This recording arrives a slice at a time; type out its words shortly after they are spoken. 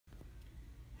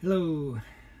Hello,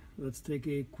 let's take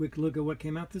a quick look at what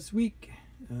came out this week.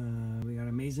 We got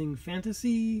Amazing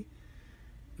Fantasy,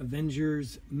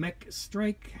 Avengers Mech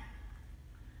Strike,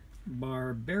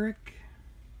 Barbaric,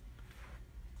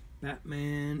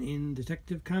 Batman in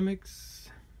Detective Comics,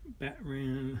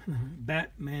 Batman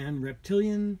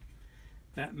Reptilian,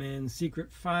 Batman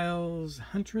Secret Files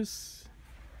Huntress,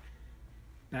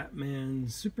 Batman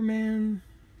Superman,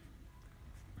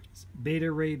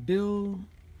 Beta Ray Bill,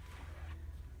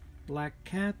 Black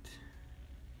Cat,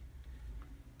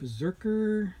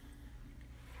 Berserker,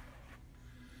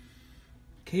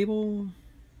 Cable,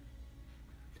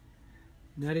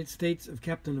 United States of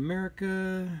Captain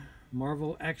America,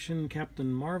 Marvel Action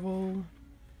Captain Marvel,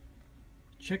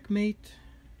 Checkmate,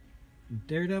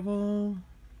 Daredevil,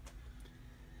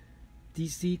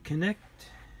 DC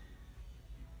Connect,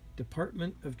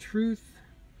 Department of Truth,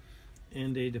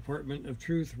 and a Department of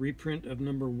Truth reprint of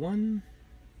 #1,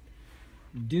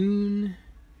 Dune,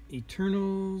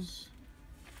 Eternals,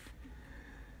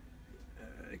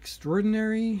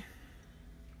 Extraordinary,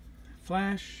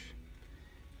 Flash,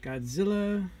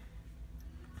 Godzilla,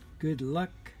 Good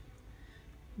Luck,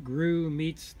 Gru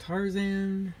meets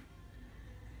Tarzan,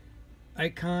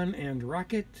 Icon and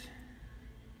Rocket,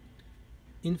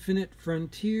 Infinite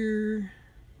Frontier,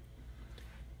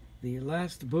 The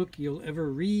Last Book You'll Ever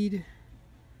Read,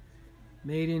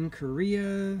 Made in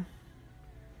Korea,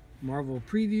 Marvel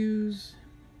Previews,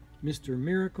 Mr.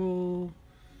 Miracle,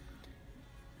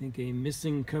 I think a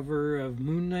missing cover of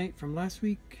Moon Knight from last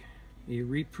week, a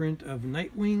reprint of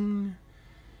Nightwing,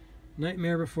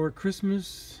 Nightmare Before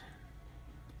Christmas,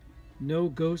 No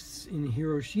Ghosts in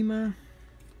Hiroshima,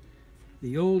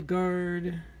 The Old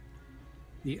Guard,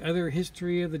 The Other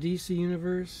History of the DC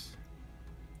Universe,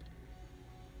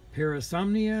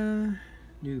 Parasomnia,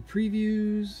 new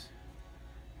previews,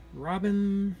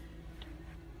 Robin,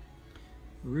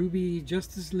 Ruby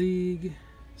Justice League,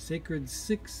 Sacred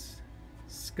Six,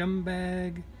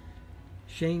 Scumbag,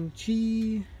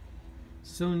 Shang-Chi,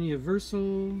 Sonya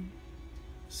Versal,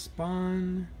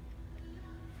 Spawn,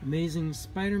 Amazing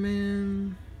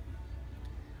Spider-Man,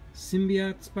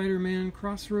 Symbiote Spider-Man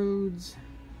Crossroads,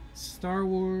 Star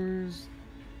Wars,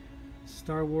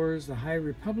 The High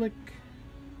Republic,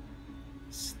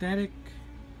 Static,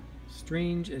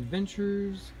 Strange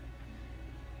Adventures,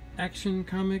 Action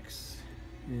Comics,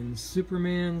 and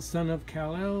Superman Son of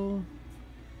Kal-El,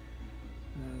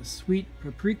 Sweet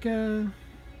Paprika,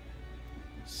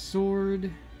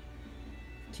 Sword,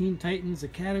 Teen Titans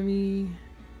Academy,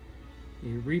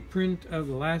 a reprint of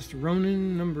The Last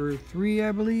Ronin #3,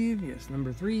 I believe. Yes,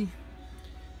 #3.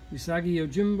 Usagi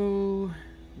Yojimbo,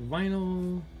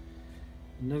 Vinyl,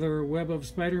 another Web of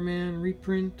Spider-Man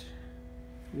reprint,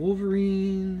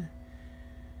 Wolverine,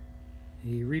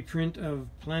 a reprint of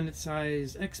Planet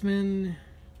Size X-Men,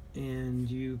 and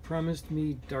You Promised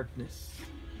Me Darkness.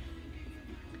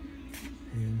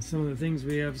 And some of the things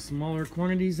we have smaller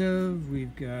quantities of,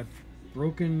 we've got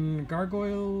Broken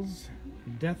Gargoyles,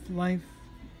 Death Life,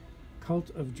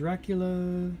 Cult of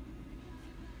Dracula,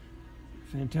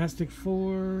 Fantastic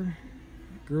Four,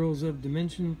 Girls of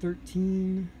Dimension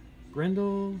 13,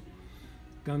 Grendel,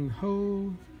 Gung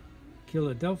Ho,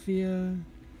 Philadelphia,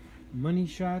 Money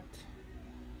Shot,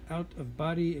 Out of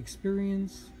Body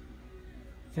Experience,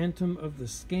 Phantom of the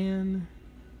Scan,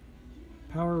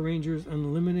 Power Rangers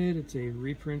Unlimited, it's a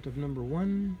reprint of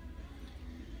 #1,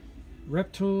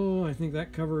 Reptile, I think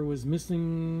that cover was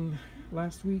missing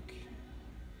last week,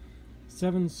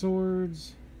 Seven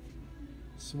Swords,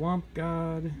 Swamp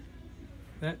God,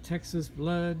 That Texas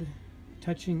Blood,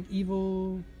 Touching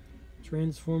Evil,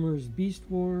 Transformers Beast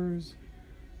Wars,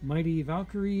 Mighty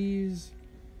Valkyries,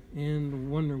 and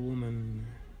Wonder Woman.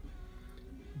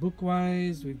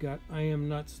 Bookwise, we've got I Am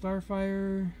Not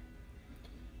Starfire,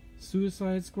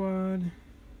 Suicide Squad,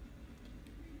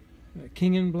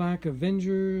 King in Black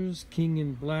Avengers, King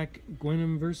in Black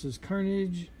Gwenom vs.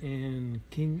 Carnage, and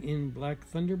King in Black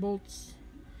Thunderbolts,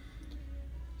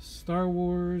 Star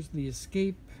Wars The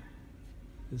Escape,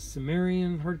 The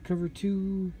Sumerian hardcover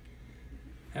 2,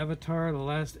 Avatar The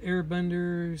Last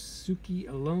Airbender, Suki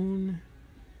Alone,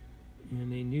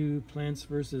 and a new Plants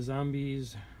vs.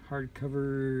 Zombies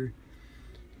hardcover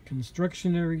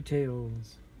Constructionary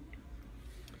Tales.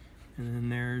 And then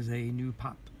there's a new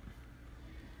pop.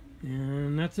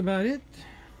 And that's about it.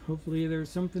 Hopefully there's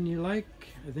something you like.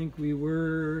 I think we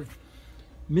were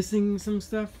missing some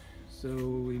stuff, so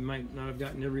we might not have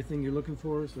gotten everything you're looking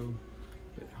for,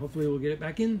 but hopefully we'll get it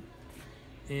back in.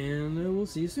 And we'll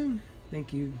see you soon.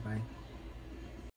 Thank you. Bye.